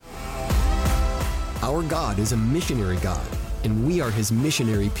Our God is a missionary God, and we are His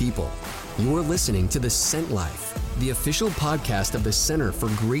missionary people. You're listening to The Sent Life, the official podcast of the Center for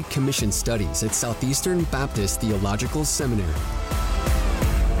Great Commission Studies at Southeastern Baptist Theological Seminary.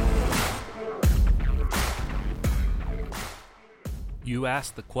 You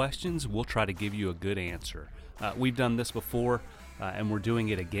ask the questions, we'll try to give you a good answer. We've done this before, and we're doing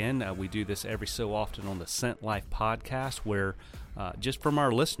it again. We do this every so often on the Sent Life podcast, where just from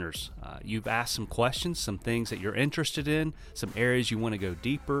our listeners, you've asked some questions, some things that you're interested in, some areas you want to go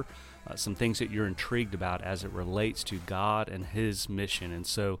deeper, some things that you're intrigued about as it relates to God and His mission. And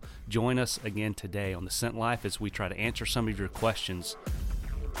so join us again today on the Sent Life as we try to answer some of your questions.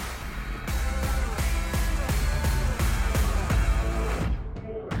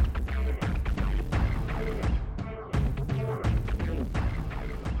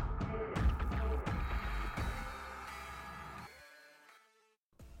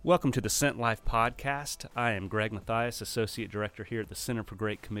 Welcome to the Sent Life podcast. I am Greg Mathias, Associate Director here at the Center for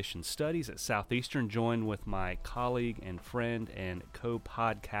Great Commission Studies at Southeastern, joined with my colleague and friend and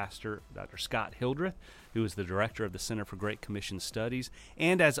co-podcaster, Dr. Scott Hildreth, who is the Director of the Center for Great Commission Studies.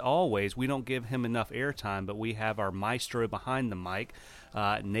 And as always, we don't give him enough airtime, but we have our maestro behind the mic,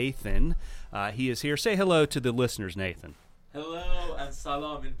 Nathan. He is here. Say hello to the listeners, Nathan. Hello and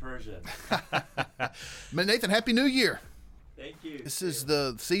salam in Persian. Nathan, Happy New Year. Thank you. This is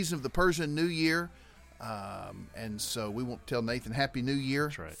the season of the Persian New Year, and so we want to tell Nathan Happy New Year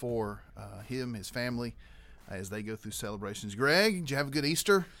for him, his family, as they go through celebrations. Greg, did you have a good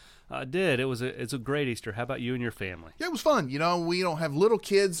Easter? I did. It's a great Easter. How about you and your family? Yeah, it was fun. You know, we don't have little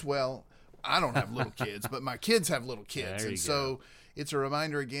kids. Well, I don't have little kids, but my kids have little kids, and so it's a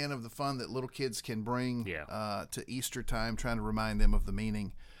reminder again of the fun that little kids can bring to Easter time, trying to remind them of the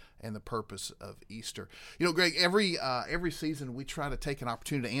meaning and the purpose of Easter. You know, Greg, every season we try to take an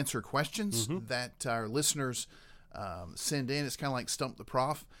opportunity to answer questions that our listeners send in. It's kind of like Stump the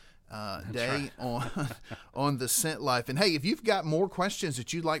Prof day on the Sent Life. And hey, if you've got more questions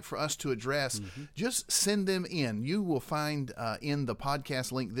that you'd like for us to address, just send them in. You will find in the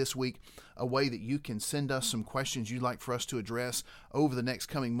podcast link this week a way that you can send us some questions you'd like for us to address over the next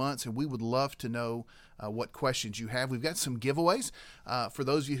coming months, and we would love to know what questions you have. We've got some giveaways for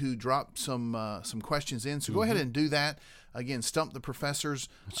those of you who drop some questions in, so go ahead and do that. Again, Stump the Professors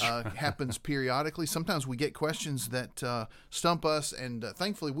happens periodically. Sometimes we get questions that stump us, and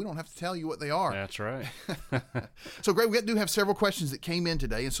thankfully we don't have to tell you what they are. That's right. So, Greg, we do have several questions that came in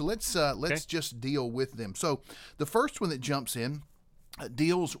today, and so let's just deal with them. So the first one that jumps in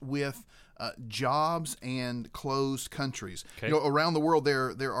deals with jobs and closed countries. Okay. You know, around the world,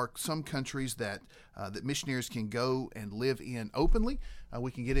 there are some countries that missionaries can go and live in openly. We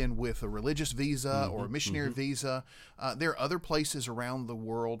can get in with a religious visa or a missionary visa. There are other places around the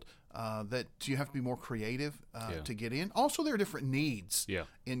world that you have to be more creative to get in. Also, there are different needs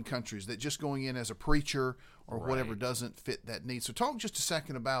in countries that just going in as a preacher or whatever doesn't fit that need. So talk just a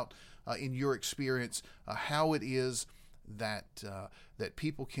second about, in your experience, how it is that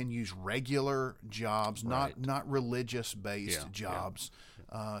people can use regular jobs, not religious based jobs,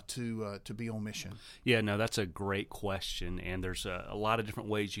 to be on mission. Yeah, no, that's a great question, and there's a lot of different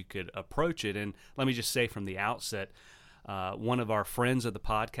ways you could approach it. And let me just say from the outset, one of our friends of the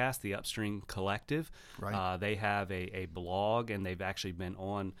podcast, the Upstream Collective, they have a blog, and they've actually been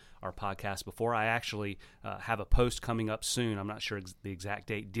on our podcast before. I actually have a post coming up soon. I'm not sure the exact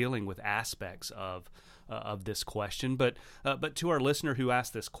date, dealing with aspects of this question. But to our listener who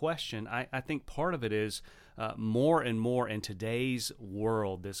asked this question, I think part of it is more and more in today's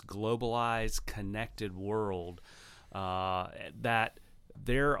world, this globalized, connected world, that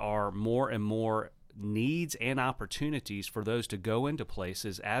there are more and more needs and opportunities for those to go into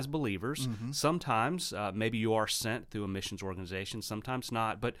places as believers. Sometimes maybe you are sent through a missions organization, sometimes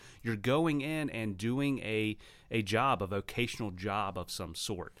not, but you're going in and doing a job, a vocational job of some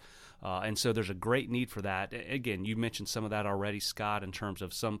sort. And so there's a great need for that. Again, you mentioned some of that already, Scott, in terms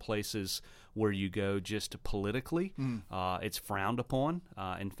of some places where you go just politically. It's frowned upon.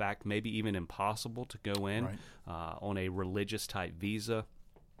 In fact, maybe even impossible to go in on a religious type visa.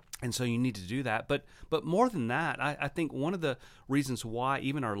 And so you need to do that. But more than that, I think one of the reasons why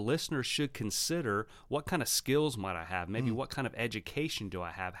even our listeners should consider what kind of skills might I have, maybe what kind of education do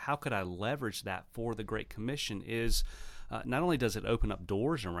I have, how could I leverage that for the Great Commission is not only does it open up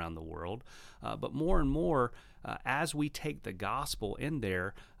doors around the world, but more and more as we take the gospel in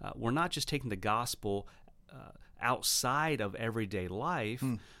there, we're not just taking the gospel outside of everyday life,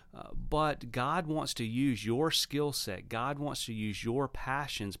 but God wants to use your skill set. God wants to use your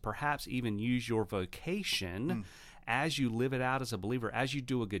passions, perhaps even use your vocation as you live it out as a believer, as you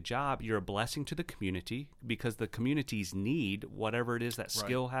do a good job, you're a blessing to the community because the communities need whatever it is that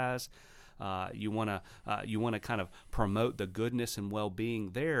skill has. You want to kind of promote the goodness and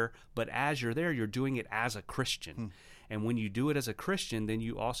well-being there, but as you're there, you're doing it as a Christian. And when you do it as a Christian, then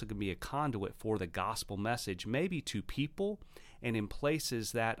you also can be a conduit for the gospel message, maybe to people and in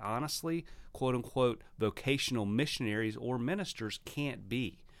places that honestly, quote unquote, vocational missionaries or ministers can't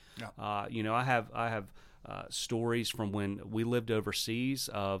be. Yeah. I have stories from when we lived overseas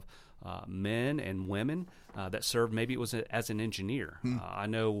of men and women that served. Maybe it was as an engineer.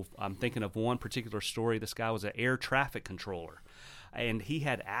 I'm thinking of one particular story. This guy was an air traffic controller. And he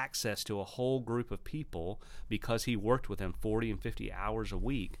had access to a whole group of people because he worked with them 40 and 50 hours a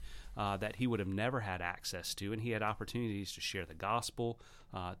week that he would have never had access to. And he had opportunities to share the gospel,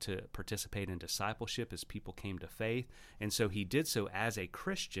 to participate in discipleship as people came to faith. And so he did so as a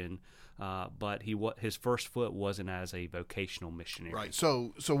Christian, but his first foot wasn't as a vocational missionary. Right.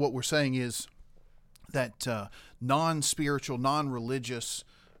 So what we're saying is that non-spiritual, non-religious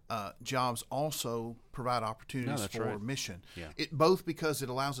jobs also provide opportunities for mission. Yeah. It both because it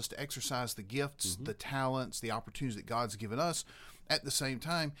allows us to exercise the gifts, the talents, the opportunities that God's given us. At the same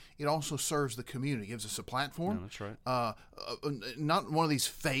time, it also serves the community, gives us a platform. No, that's right. Not one of these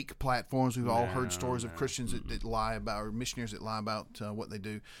fake platforms. We've all heard stories of Christians that lie about, or missionaries that lie about what they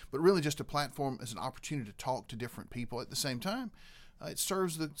do, but really just a platform as an opportunity to talk to different people. At the same time, it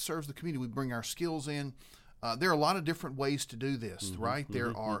serves the community. We bring our skills in. There are a lot of different ways to do this, right?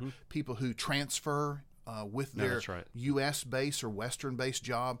 There are people who transfer with their U.S. base or Western-based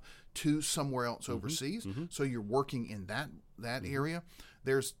job to somewhere else overseas. So you're working in that area.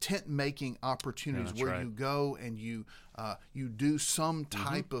 There's tent-making opportunities where you go and you do some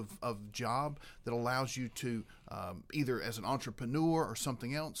type of job that allows you to either as an entrepreneur or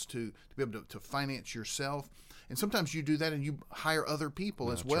something else to be able to finance yourself. And sometimes you do that and you hire other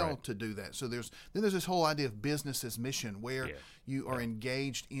people as well to do that. So there's this whole idea of business as mission where you are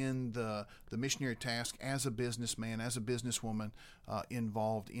engaged in the missionary task as a businessman, as a businesswoman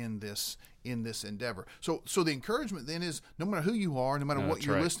involved in this endeavor. So the encouragement then is no matter who you are, no matter what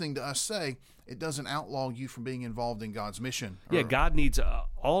you're listening to us say, it doesn't outlaw you from being involved in God's mission. Yeah, God needs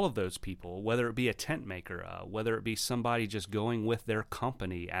all of those people, whether it be a tent maker, whether it be somebody just going with their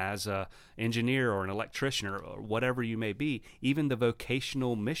company as an engineer or an electrician or whatever you may be, even the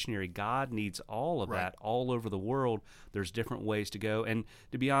vocational missionary. God needs all of that all over the world. There's different ways to go. And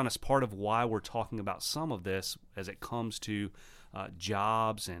to be honest, part of why we're talking about some of this as it comes to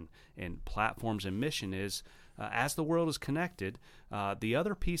jobs and platforms and mission is as the world is connected, the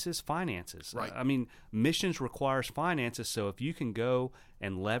other piece is finances. Right. I mean, missions requires finances, so if you can go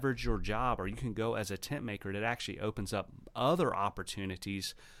and leverage your job or you can go as a tent maker, it actually opens up other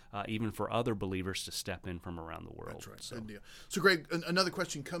opportunities even for other believers to step in from around the world. That's right. Good deal. So, Greg, another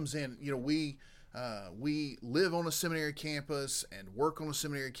question comes in. We live on a seminary campus and work on a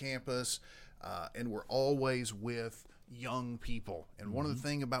seminary campus, and we're always with young people. And one of the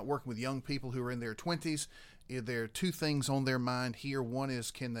things about working with young people who are in their 20s, there are two things on their mind here. One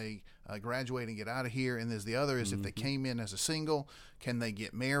is, can they graduate and get out of here? And there's the other is, if they came in as a single, can they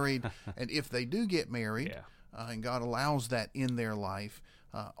get married? And if they do get married, and God allows that in their life,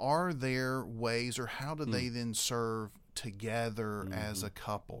 are there ways, or how do they then serve together as a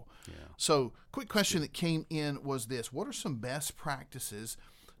couple? So, quick question that came in was this: what are some best practices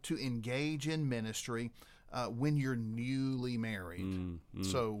to engage in ministry when you're newly married?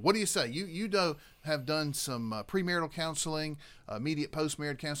 So what do you say? You have done some premarital counseling, immediate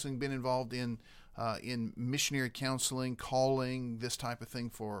post-marriage counseling, been involved in missionary counseling, calling, this type of thing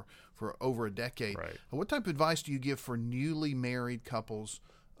for over a decade. Right. What type of advice do you give for newly married couples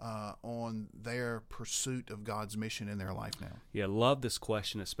on their pursuit of God's mission in their life now? Yeah, love this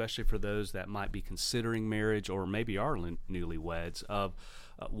question, especially for those that might be considering marriage or maybe are newlyweds, of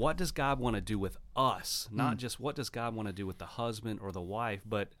what does God want to do with us? Not just what does God want to do with the husband or the wife,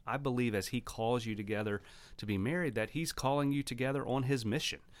 but I believe as He calls you together to be married, that He's calling you together on His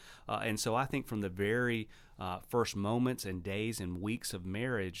mission. And so I think from the very first moments and days and weeks of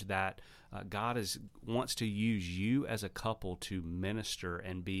marriage that God wants to use you as a couple to minister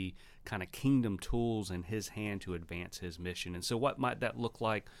and be kind of kingdom tools in His hand to advance His mission. And so what might that look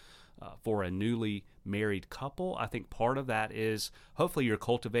like for a newly married couple? I think part of that is hopefully you're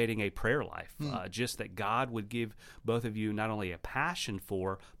cultivating a prayer life, just that God would give both of you not only a passion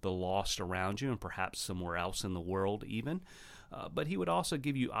for the lost around you and perhaps somewhere else in the world even, but he would also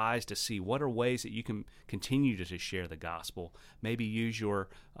give you eyes to see what are ways that you can continue to share the gospel. Maybe use your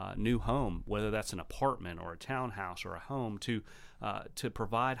new home, whether that's an apartment or a townhouse or a home, to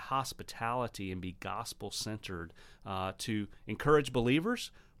provide hospitality and be gospel-centered, to encourage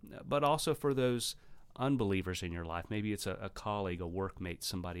believers, but also for those unbelievers in your life. Maybe it's a colleague, a workmate,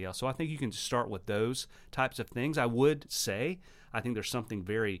 somebody else. So I think you can start with those types of things. I would say I think there's something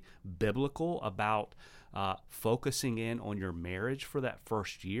very biblical about focusing in on your marriage for that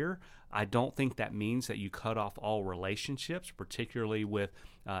first year. I don't think that means that you cut off all relationships, particularly with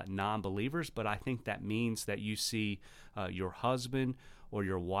non-believers, but I think that means that you see your husband or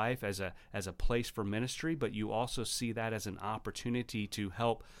your wife as a place for ministry, but you also see that as an opportunity to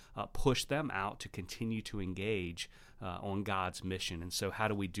help push them out to continue to engage on God's mission. And so how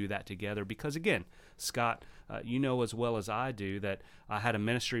do we do that together? Because again, Scott, you know as well as I do that I had a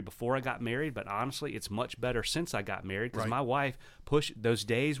ministry before I got married, but honestly, it's much better since I got married because my wife those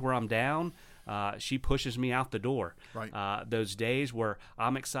days where I'm down, she pushes me out the door. Right. Those days where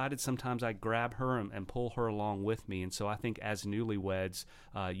I'm excited, sometimes I grab her and pull her along with me. And so I think as newlyweds,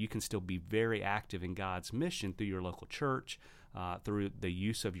 you can still be very active in God's mission through your local church, through the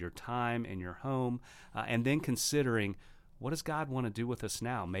use of your time in your home, and then considering, what does God want to do with us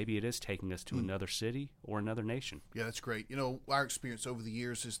now? Maybe it is taking us to another city or another nation. Yeah, that's great. You know, our experience over the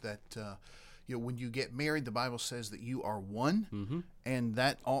years is that when you get married, the Bible says that you are one, and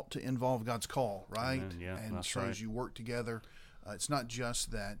that ought to involve God's call, right? Amen. Yeah, and that's so right. as you work together, it's not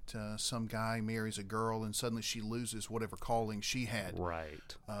just that some guy marries a girl and suddenly she loses whatever calling she had.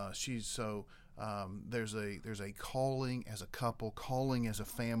 Right. There's a calling as a couple, calling as a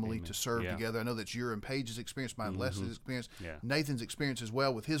family to serve together. I know that's your and Paige's experience, mine, Leslie's experience, Nathan's experience as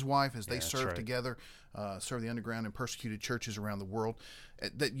well with his wife as they serve together, serve the underground and persecuted churches around the world.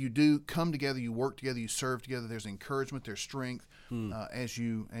 That you do come together, you work together, you serve together. There's encouragement, there's strength as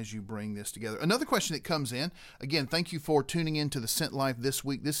you bring this together. Another question that comes in, again, thank you for tuning in to the Sent Life this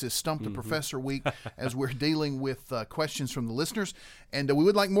week. This is Stump the Professor week as we're dealing with questions from the listeners, and we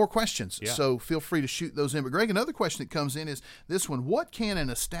would like more questions, so feel free to shoot those in. But Greg, another question that comes in is this one: what can an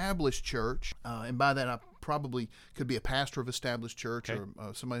established church, and by that I probably could be a pastor of established church or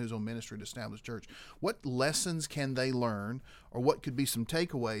somebody who's on ministry at established church, what lessons can they learn, or what could be some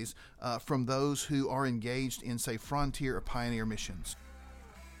takeaways from those who are engaged in, say, frontier or pioneer missions?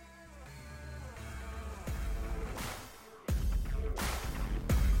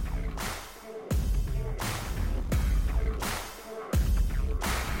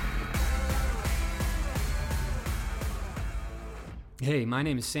 Hey, my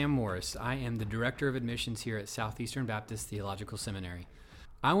name is Sam Morris. I am the Director of Admissions here at Southeastern Baptist Theological Seminary.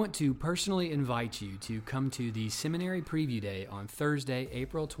 I want to personally invite you to come to the Seminary Preview Day on Thursday,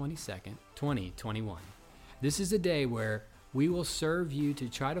 April 22nd, 2021. This is a day where we will serve you to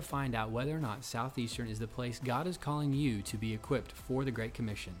try to find out whether or not Southeastern is the place God is calling you to be equipped for the Great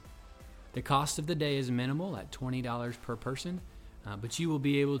Commission. The cost of the day is minimal at $20 per person, but you will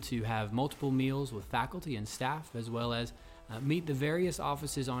be able to have multiple meals with faculty and staff, as well as meet the various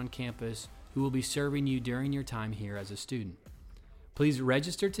offices on campus who will be serving you during your time here as a student. Please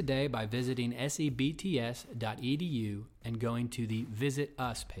register today by visiting sebts.edu and going to the Visit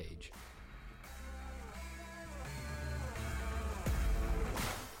Us page.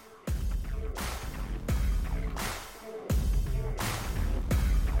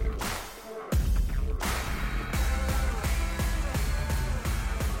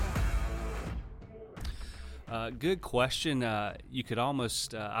 Good question. You could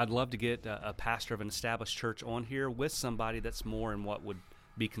almost, I'd love to get a pastor of an established church on here with somebody that's more in what would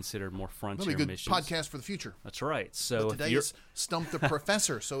be considered more frontier missions. missions. Podcast for the future. That's right. So but today is Stump the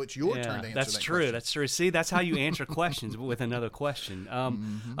Professor, so it's your turn to answer that's that true. question. That's true. See, that's how you answer questions with another question.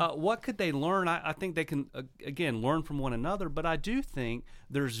 What could they learn? I think they can, again, learn from one another, but I do think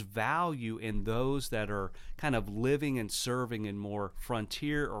there's value in those that are kind of living and serving in more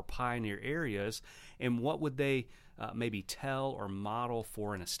frontier or pioneer areas. And what would they maybe tell or model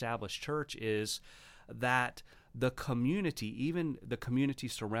for an established church is that the community, even the community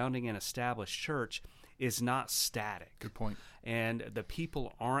surrounding an established church, is not static. Good point. And the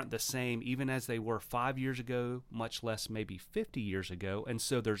people aren't the same even as they were 5 years ago, much less maybe 50 years ago. And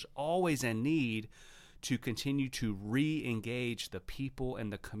so there's always a need to continue to re-engage the people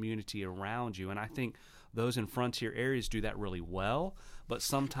and the community around you. And I think those in frontier areas do that really well. But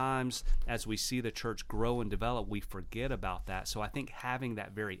sometimes as we see the church grow and develop, we forget about that. So I think having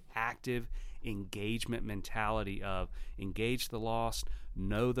that very active engagement mentality of engage the lost,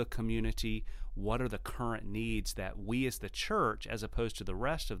 know the community, what are the current needs that we as the church, as opposed to the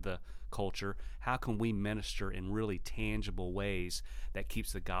rest of the culture, how can we minister in really tangible ways that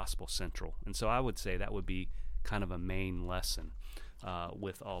keeps the gospel central? And so I would say that would be kind of a main lesson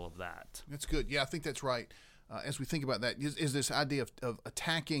with all of that. That's good. Yeah, I think that's right. As we think about that, is this idea of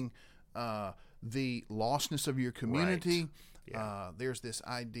attacking the lostness of your community. Right. Yeah. There's this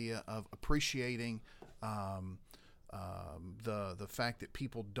idea of appreciating the fact that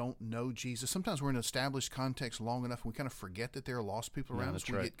people don't know Jesus. Sometimes we're in an established context long enough, and we kind of forget that there are lost people around us.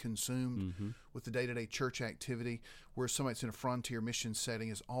 We get consumed with the day-to-day church activity, where somebody that's in a frontier mission setting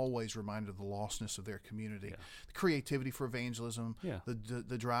is always reminded of the lostness of their community, the creativity for evangelism,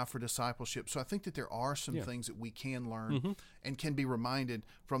 the drive for discipleship. So I think that there are some things that we can learn and can be reminded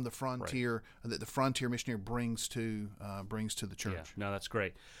from the frontier that the frontier missionary brings to the church. Yeah. No, that's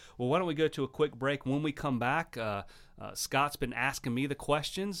great. Well, why don't we go to a quick break? When we come back, Scott's been asking me the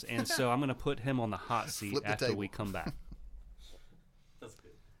questions, and so I'm going to put him on the hot seat after we come back. That's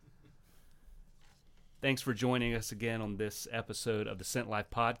good. Thanks for joining us again on this episode of the Sent Life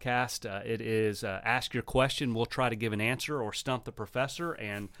Podcast. It is Ask Your Question. We'll try to give an answer or stump the professor.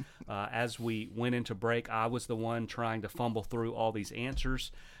 And as we went into break, I was the one trying to fumble through all these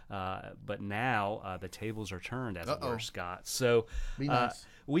answers. But now the tables are turned, as it were, Scott. So be nice.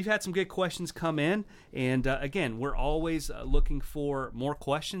 We've had some good questions come in. And again, we're always looking for more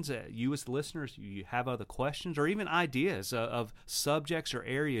questions. You as the listeners, you have other questions or even ideas of subjects or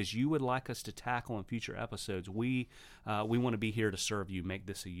areas you would like us to tackle in future episodes. We want to be here to serve you, make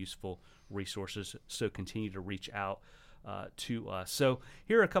this a useful resource. So continue to reach out to us. So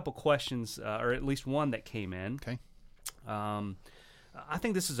here are a couple questions, or at least one that came in. Okay. I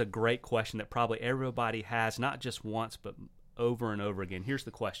think this is a great question that probably everybody has, not just once, but over and over again. Here's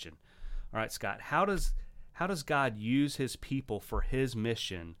the question. All right, Scott, how does God use his people for his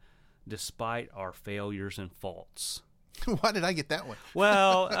mission despite our failures and faults? Why did I get that one?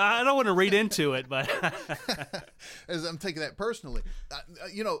 Well, I don't want to read into it, but as I'm taking that personally,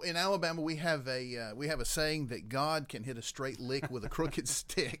 in Alabama we have a saying that God can hit a straight lick with a crooked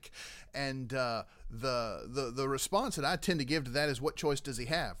stick, and the response that I tend to give to that is, what choice does he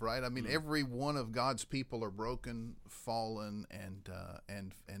have? Right? I mean, every one of God's people are broken, fallen,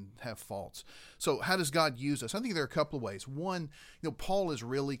 and have faults. So how does God use us? I think there are a couple of ways. One, Paul is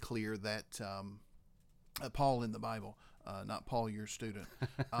really clear that. Paul in the Bible, not Paul, your student.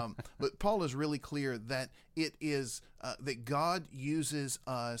 But Paul is really clear that it is that God uses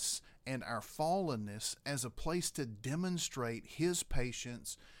us and our fallenness as a place to demonstrate his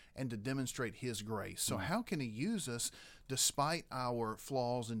patience and to demonstrate his grace. So how can he use us despite our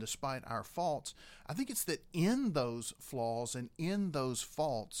flaws and despite our faults? I think it's that in those flaws and in those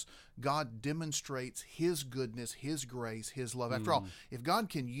faults, God demonstrates his goodness, his grace, his love. After all, if God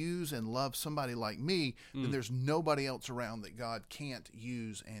can use and love somebody like me, then there's nobody else around that God can't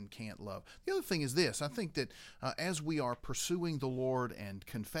use and can't love. The other thing is this. I think that as we are pursuing the Lord and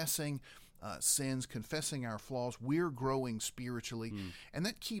confessing sins, confessing our flaws, we're growing spiritually, and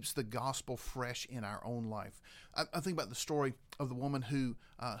that keeps the gospel fresh in our own life. I think about the story of the woman who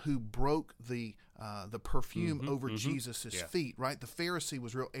broke the perfume over Jesus' feet, right? The Pharisee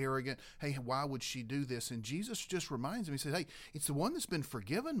was real arrogant. Hey, why would she do this? And Jesus just reminds him, he says, hey, it's the one that's been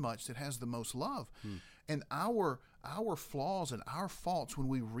forgiven much that has the most love. And our flaws and our faults, when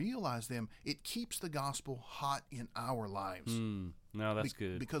we realize them, it keeps the gospel hot in our lives. No, that's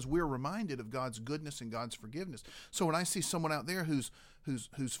good. Because we're reminded of God's goodness and God's forgiveness. So when I see someone out there who's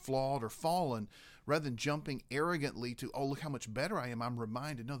flawed or fallen, rather than jumping arrogantly to, oh, look how much better I am, I'm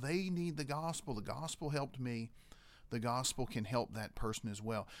reminded, no, they need the gospel. The gospel helped me. The gospel can help that person as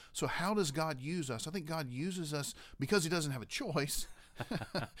well. So how does God use us? I think God uses us because he doesn't have a choice.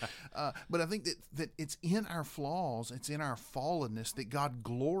 But I think that it's in our flaws, it's in our fallenness that God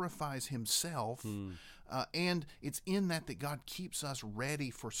glorifies himself, and it's in that God keeps us ready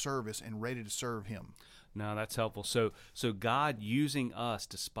for service and ready to serve him. No, that's helpful. So God using us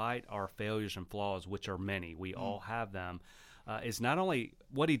despite our failures and flaws, which are many, we all have them, is not only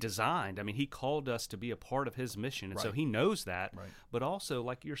what he designed. I mean, he called us to be a part of his mission, and so he knows that. Right. But also,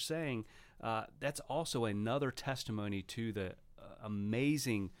 like you're saying, that's also another testimony to the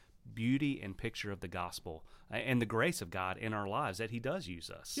amazing beauty and picture of the gospel and the grace of God in our lives, that he does use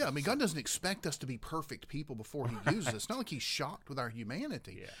us. Yeah, I mean, God doesn't expect us to be perfect people before he uses us. It's not like he's shocked with our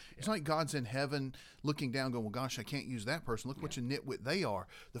humanity. Yeah, it's not like God's in heaven looking down going, well, gosh, I can't use that person. Look what a nitwit they are.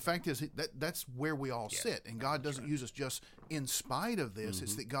 The fact is that's where we all sit, and God doesn't use us just in spite of this.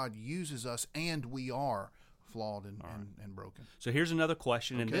 It's that God uses us, and we are flawed and broken. So here's another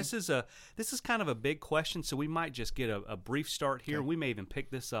question, and this is kind of a big question, so we might just get a brief start here. We may even pick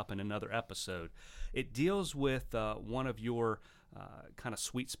this up in another episode. It deals with one of your kind of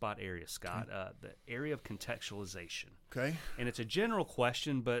sweet spot areas, Scott, the area of contextualization. Okay. And it's a general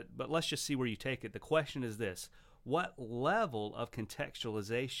question, but let's just see where you take it. The question is this: what level of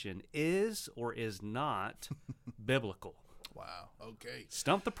contextualization is or is not biblical? Wow. Okay.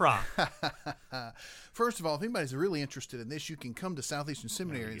 Stump the prop. First of all, if anybody's really interested in this, you can come to Southeastern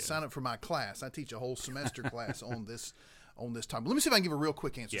Seminary and sign up for my class. I teach a whole semester class on this topic. Let me see if I can give a real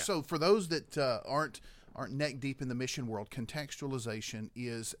quick answer. Yeah. So for those that aren't neck deep in the mission world, contextualization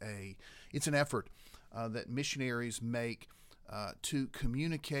is an effort that missionaries make to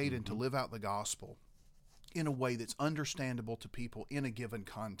communicate and to live out the gospel in a way that's understandable to people in a given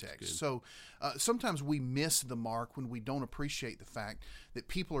context. So sometimes we miss the mark when we don't appreciate the fact that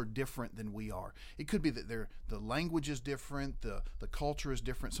people are different than we are. It could be that the language is different, the culture is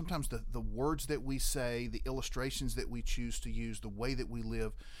different. Sometimes the words that we say, the illustrations that we choose to use, the way that we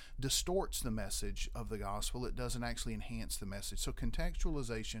live distorts the message of the gospel. It doesn't actually enhance the message. So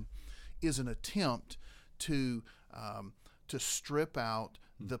contextualization is an attempt to strip out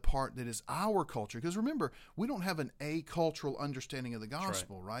the part that is our culture. Because remember, we don't have an acultural understanding of the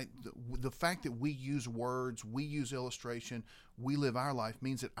gospel, right? The fact that we use words, we use illustration, we live our life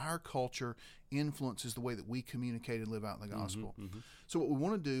means that our culture influences the way that we communicate and live out the gospel. So what we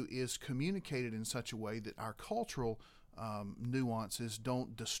want to do is communicate it in such a way that our cultural nuances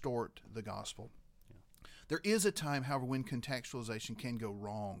don't distort the gospel. There is a time, however, when contextualization can go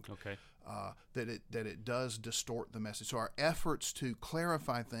wrong. Okay. That it does distort the message. So our efforts to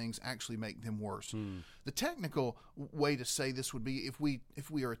clarify things actually make them worse. The technical way to say this would be if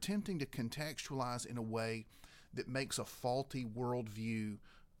we are attempting to contextualize in a way that makes a faulty worldview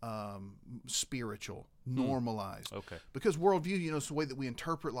spiritual, normalized. Okay. Because worldview, is the way that we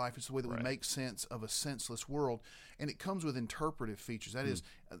interpret life. It's the way that we make sense of a senseless world. And it comes with interpretive features. That is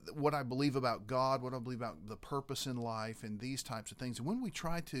what I believe about God, what I believe about the purpose in life, and these types of things. And when we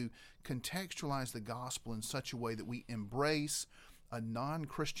try to contextualize the gospel in such a way that we embrace a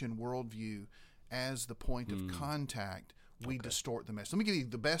non-Christian worldview as the point of contact, we distort the message. Let me give you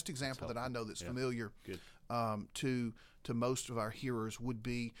the best example that I know that's familiar to most of our hearers would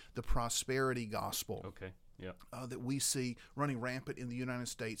be the prosperity gospel. Okay. Yeah. That we see running rampant in the United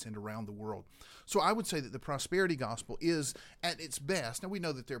States and around the world. So I would say that the prosperity gospel is at its best. Now we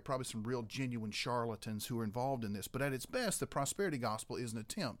know that there are probably some real genuine charlatans who are involved in this, but at its best, the prosperity gospel is an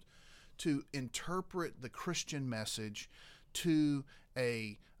attempt to interpret the Christian message to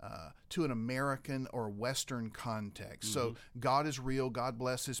an American or Western context. So God is real, God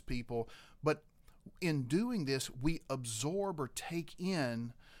blesses people, but in doing this, we absorb or take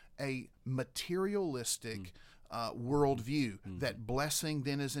in a materialistic worldview. That blessing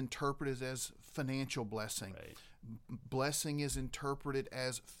then is interpreted as financial blessing. Right. Blessing is interpreted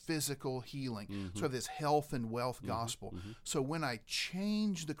as physical healing. So this health and wealth gospel. So when I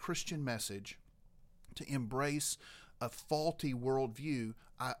change the Christian message to embrace a faulty worldview,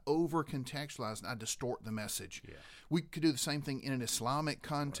 I over-contextualize and I distort the message. Yeah. We could do the same thing in an Islamic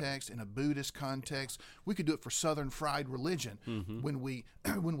context, in a Buddhist context. We could do it for Southern fried religion when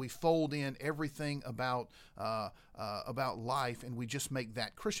we fold in everything about life and we just make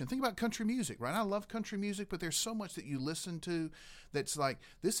that Christian. Think about country music, right? I love country music, but there's so much that you listen to that's like,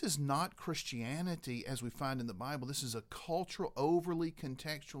 this is not Christianity as we find in the Bible. This is a cultural, overly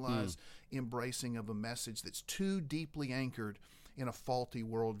contextualized embracing of a message that's too deeply anchored in a faulty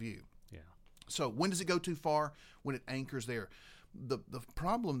worldview. Yeah. So when does it go too far? When it anchors there. The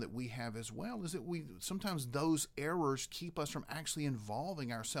problem that we have as well is that sometimes those errors keep us from actually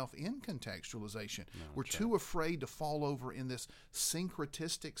involving ourselves in contextualization. We're too afraid to fall over in this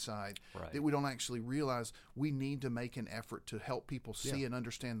syncretistic side that we don't actually realize we need to make an effort to help people see and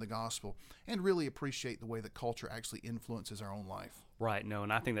understand the gospel and really appreciate the way that culture actually influences our own life. Right. No,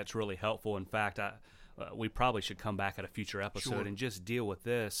 and I think that's really helpful. In fact, we probably should come back at a future episode and just deal with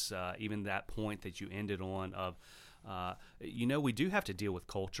this, even that point that you ended on of, we do have to deal with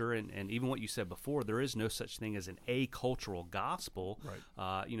culture, and even what you said before, there is no such thing as an acultural gospel.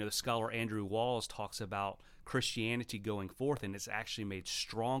 Right. The scholar Andrew Walls talks about Christianity going forth, and it's actually made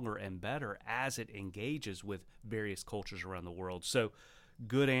stronger and better as it engages with various cultures around the world. So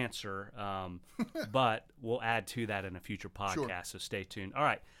good answer, but we'll add to that in a future podcast, Sure. so stay tuned. All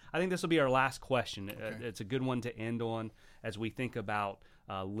right, I think this will be our last question. Okay. It's a good one to end on as we think about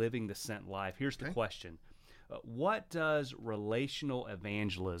living the sent life. Here's the question. What does relational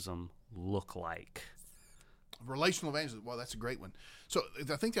evangelism look like? Relational evangelism. Well, that's a great one. So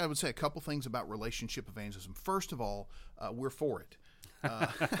I think I would say a couple things about relationship evangelism. First of all, we're for it.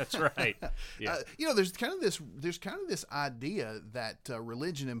 That's right. Yeah. There's kind of this idea that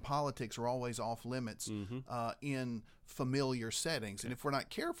religion and politics are always off limits in familiar settings, and if we're not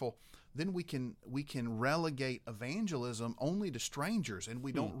careful, then we can relegate evangelism only to strangers, and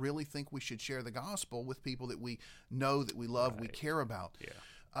we don't really think we should share the gospel with people that we know, that we love, we care about.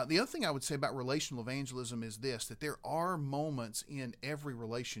 Yeah. The other thing I would say about relational evangelism is this: that there are moments in every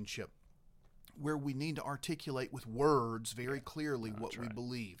relationship where we need to articulate with words very clearly what we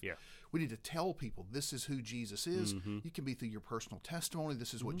believe. Yeah. We need to tell people this is who Jesus is. You can be through your personal testimony.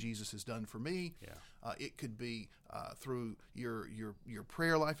 This is what Jesus has done for me. Yeah. It could be through your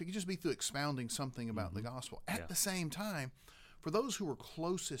prayer life. It could just be through expounding something about the gospel. At the same time, for those who are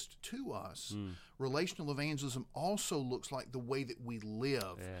closest to us, relational evangelism also looks like the way that we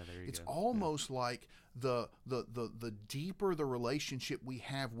live. Yeah, there you it's go. almost like the deeper the relationship we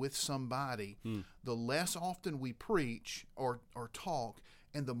have with somebody, the less often we preach or talk,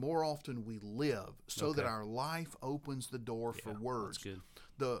 and the more often we live, so that our life opens the door for words. That's good.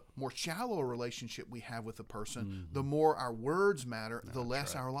 The more shallow a relationship we have with a person, the more our words matter, the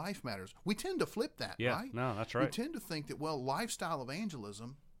less our life matters. We tend to flip that, right? No, that's right. We tend to think that, lifestyle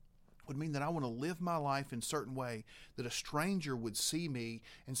evangelism would mean that I want to live my life in a certain way that a stranger would see me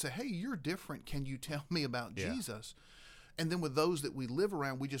and say, hey, you're different. Can you tell me about Jesus? And then with those that we live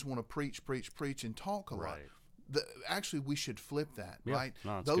around, we just want to preach, and talk a lot. Actually, we should flip that, right?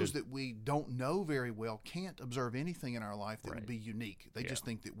 No, those that we don't know very well can't observe anything in our life that would be unique. They just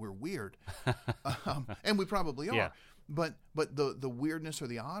think that we're weird, and we probably are. Yeah. But the weirdness or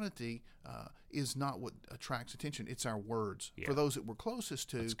the oddity is not what attracts attention. It's our words. For those that we're closest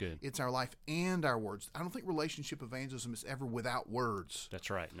to, it's our life and our words. I don't think relationship evangelism is ever without words. That's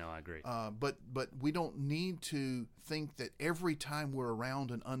right. No, I agree. But we don't need to think that every time we're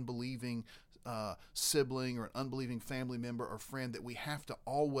around an unbelieving sibling or an unbelieving family member or friend that we have to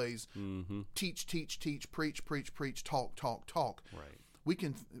always teach, preach, talk. Right. We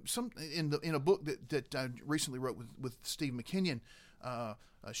can in a book that I recently wrote with Steve McKinnon,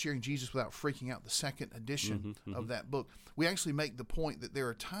 Sharing Jesus Without Freaking Out, the second edition of that book. We actually make the point that there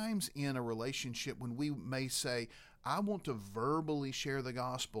are times in a relationship when we may say, I want to verbally share the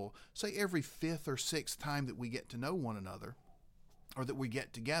gospel, say every fifth or sixth time that we get to know one another, or that we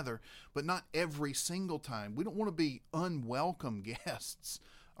get together, but not every single time. We don't want to be unwelcome guests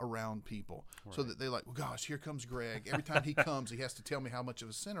around people, so that they're like, well, gosh, here comes Greg. Every time he comes, he has to tell me how much of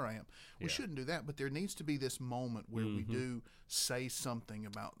a sinner I am. We shouldn't do that, but there needs to be this moment where we do say something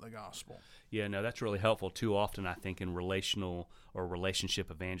about the gospel. Yeah, no, that's really helpful. Too often, I think, in relational or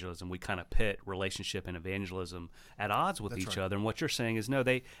relationship evangelism, we kind of pit relationship and evangelism at odds with each other. And what you're saying is, no,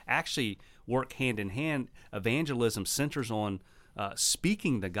 they actually work hand in hand. Evangelism centers on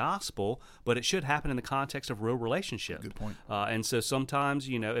speaking the gospel, but it should happen in the context of real relationship. Good point. And so sometimes,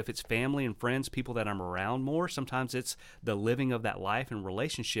 if it's family and friends, people that I'm around more, sometimes it's the living of that life and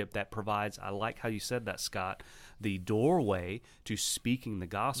relationship that provides, I like how you said that, Scott, the doorway to speaking the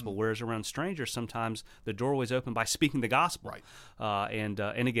gospel, whereas around strangers, sometimes the doorway is open by speaking the gospel. Right. And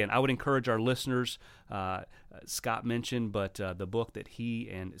again, I would encourage our listeners, Scott mentioned, but the book that he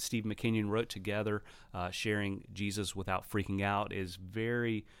and Steve McKinnon wrote together, Sharing Jesus Without Freaking Out, is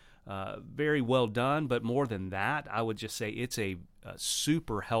very well done. But more than that, I would just say it's a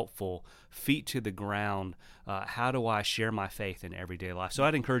super helpful, feet to the ground, how do I share my faith in everyday life? So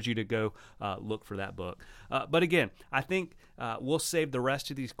I'd encourage you to go look for that book. But again, I think we'll save the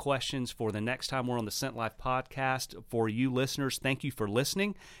rest of these questions for the next time we're on the Sent Life podcast. For you listeners, thank you for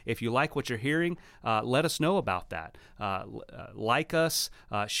listening. If you like what you're hearing, let us know about that. Like us,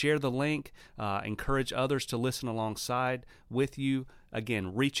 share the link, encourage others to listen alongside with you.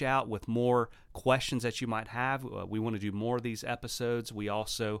 Again, reach out with more questions that you might have. We want to do more of these episodes. We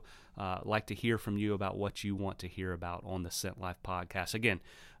also like to hear from you about what you want to hear about on the Sent Life podcast. Again,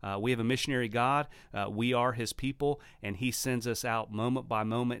 we have a missionary God. We are His people, and He sends us out moment by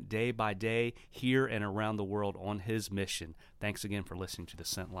moment, day by day, here and around the world on His mission. Thanks again for listening to the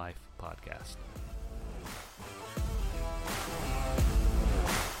Sent Life podcast.